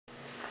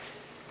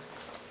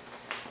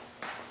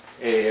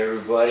Hey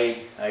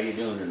everybody, how you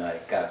doing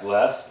tonight? God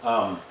bless.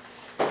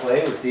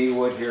 Clay with D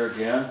Wood here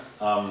again.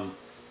 I'm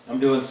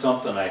doing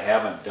something I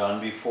haven't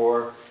done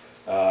before.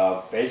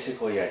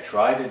 Basically, I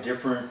tried a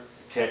different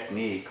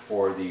technique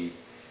for the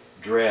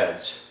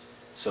dreads.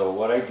 So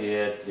what I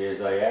did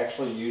is I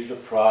actually used a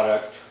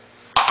product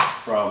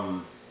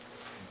from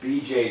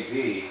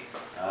BJV.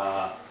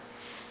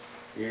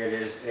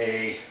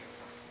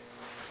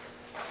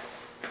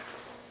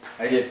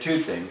 I did two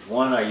things.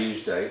 One, I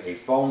used a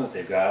foam that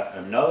they've got.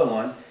 Another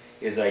one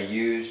is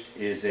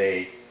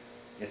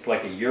it's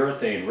like a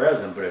urethane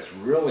resin, but it's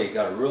really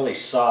got a really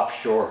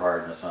soft shore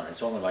hardness on it.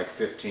 It's only like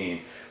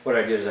 15. What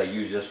I did is I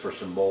used this for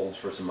some molds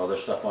for some other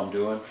stuff I'm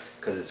doing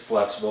because it's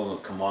flexible and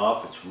it'll come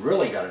off. It's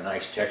really got a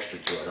nice texture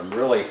to it. I'm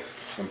really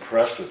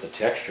impressed with the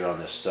texture on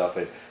this stuff.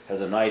 It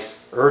has a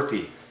nice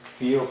earthy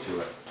feel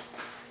to it.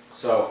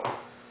 So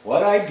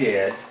what I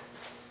did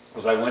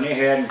was I went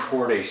ahead and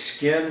poured a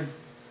skin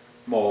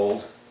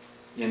mold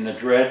in the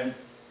dreads,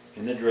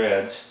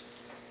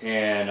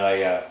 and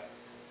I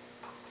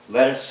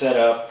let it set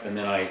up, and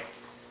then I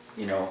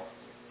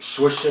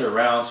swished it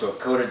around so it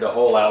coated the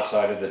whole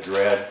outside of the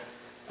dread,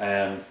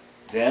 and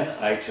then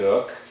I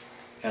took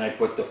and I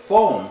put the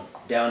foam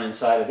down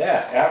inside of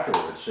that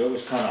afterwards, so it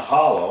was kind of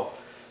hollow.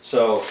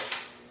 So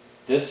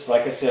this,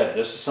 like I said,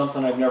 this is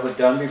something I've never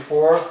done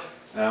before.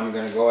 I'm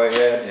going to go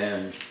ahead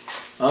and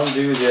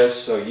undo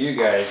this so you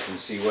guys can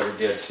see what it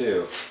did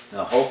too.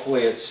 Now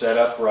hopefully it's set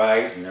up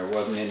right and there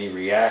wasn't any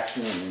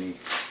reaction and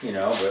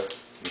but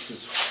this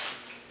is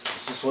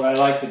what I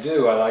like to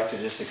do. I like to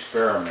just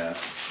experiment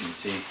and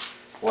see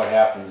what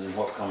happens and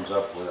what comes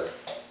up with it.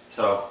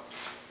 So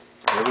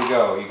here we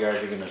go. You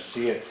guys are going to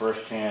see it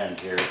firsthand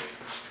here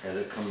as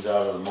it comes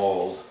out of the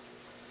mold.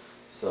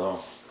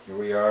 So here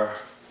we are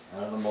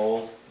out of the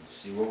mold. Let's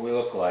see what we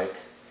look like.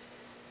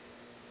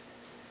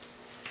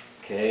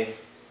 Okay.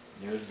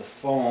 There's the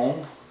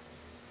foam.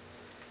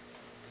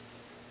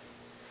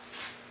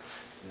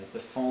 Got the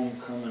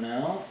foam coming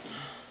out.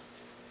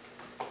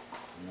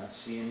 I'm not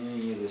seeing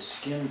any of the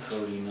skin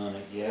coating on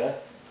it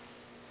yet.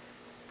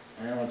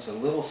 Now it's a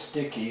little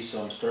sticky,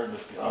 so I'm starting to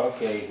feel,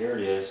 okay, here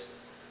it is.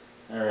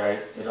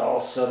 Alright, it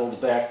all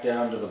settled back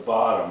down to the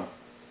bottom.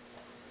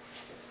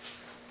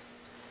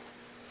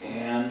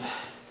 And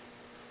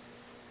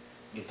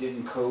it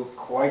didn't coat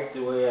quite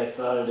the way I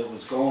thought it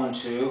was going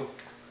to.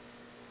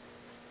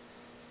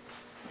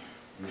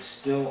 It's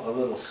still a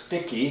little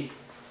sticky,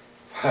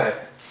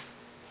 but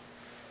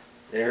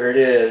there it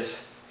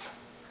is.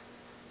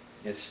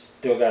 It's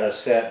still got a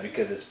set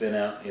because it's been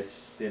out,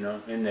 it's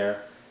in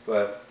there.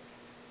 But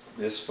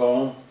this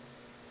foam,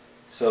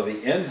 so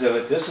the ends of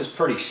it, this is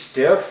pretty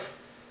stiff.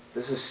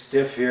 This is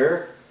stiff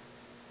here,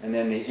 and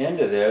then the end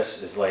of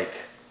this is like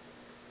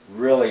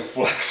really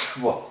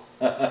flexible.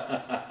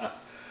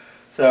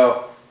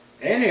 So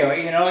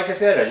anyway, like I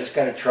said, I just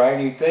got to try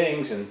new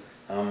things, and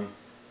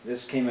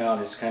this came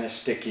out, it's kind of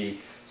sticky,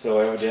 so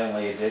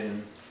evidently it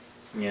didn't,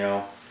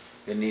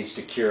 it needs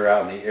to cure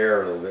out in the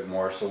air a little bit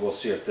more, so we'll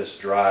see if this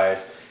dries.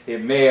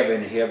 It may have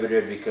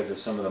inhibited because of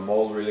some of the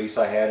mold release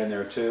I had in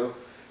there too,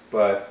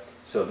 but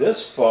so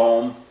this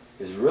foam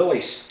is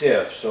really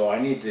stiff, so I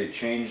need to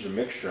change the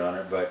mixture on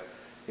it, but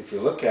if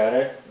you look at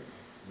it,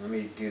 let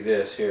me do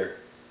this here.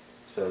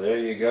 So there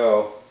you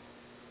go.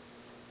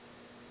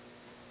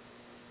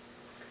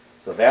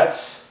 So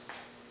that's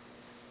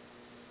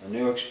a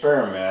new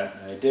experiment.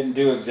 It didn't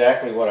do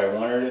exactly what I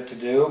wanted it to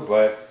do,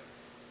 but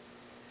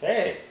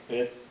hey,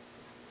 it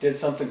did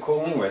something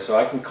cool anyway. So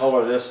I can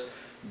color this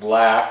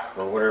black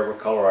or whatever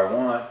color I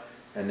want,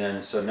 and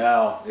then so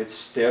now it's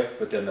stiff,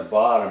 but then the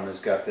bottom has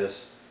got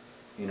this,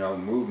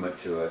 movement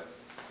to it.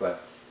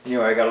 But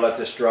anyway, I gotta let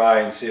this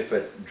dry and see if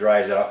it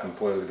dries out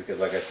completely,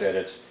 because like I said,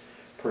 it's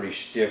pretty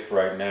stiff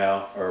right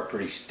now, or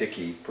pretty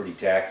sticky, pretty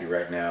tacky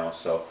right now.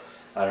 So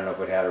I don't know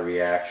if it had a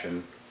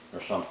reaction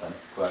or something,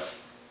 but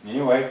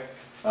anyway,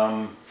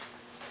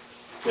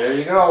 there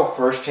you go.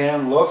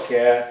 First-hand look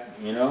at,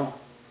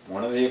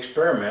 one of the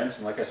experiments.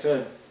 And like I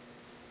said,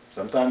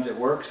 sometimes it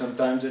works,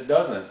 sometimes it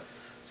doesn't.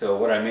 So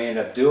what I may end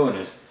up doing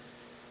is,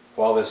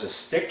 while this is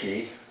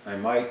sticky, I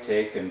might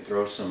take and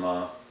throw some,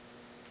 well,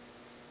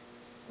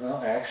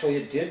 actually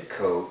it did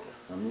coat.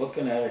 I'm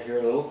looking at it here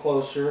a little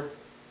closer.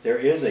 There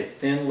is a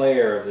thin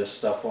layer of this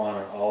stuff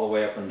on it all the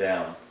way up and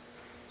down.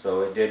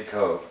 So it did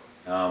coat.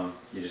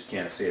 You just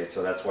can't see it,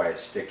 so that's why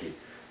it's sticky.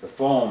 The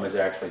foam is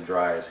actually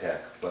dry as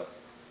heck, but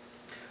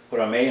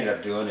what I may end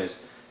up doing is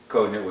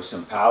coating it with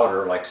some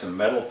powder, like some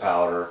metal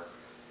powder,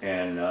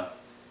 and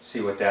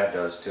see what that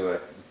does to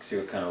it, see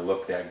what kind of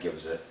look that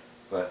gives it.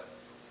 But,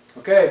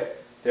 okay,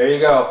 there you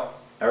go.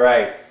 All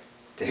right,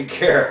 take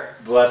care.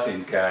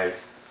 Blessings, guys.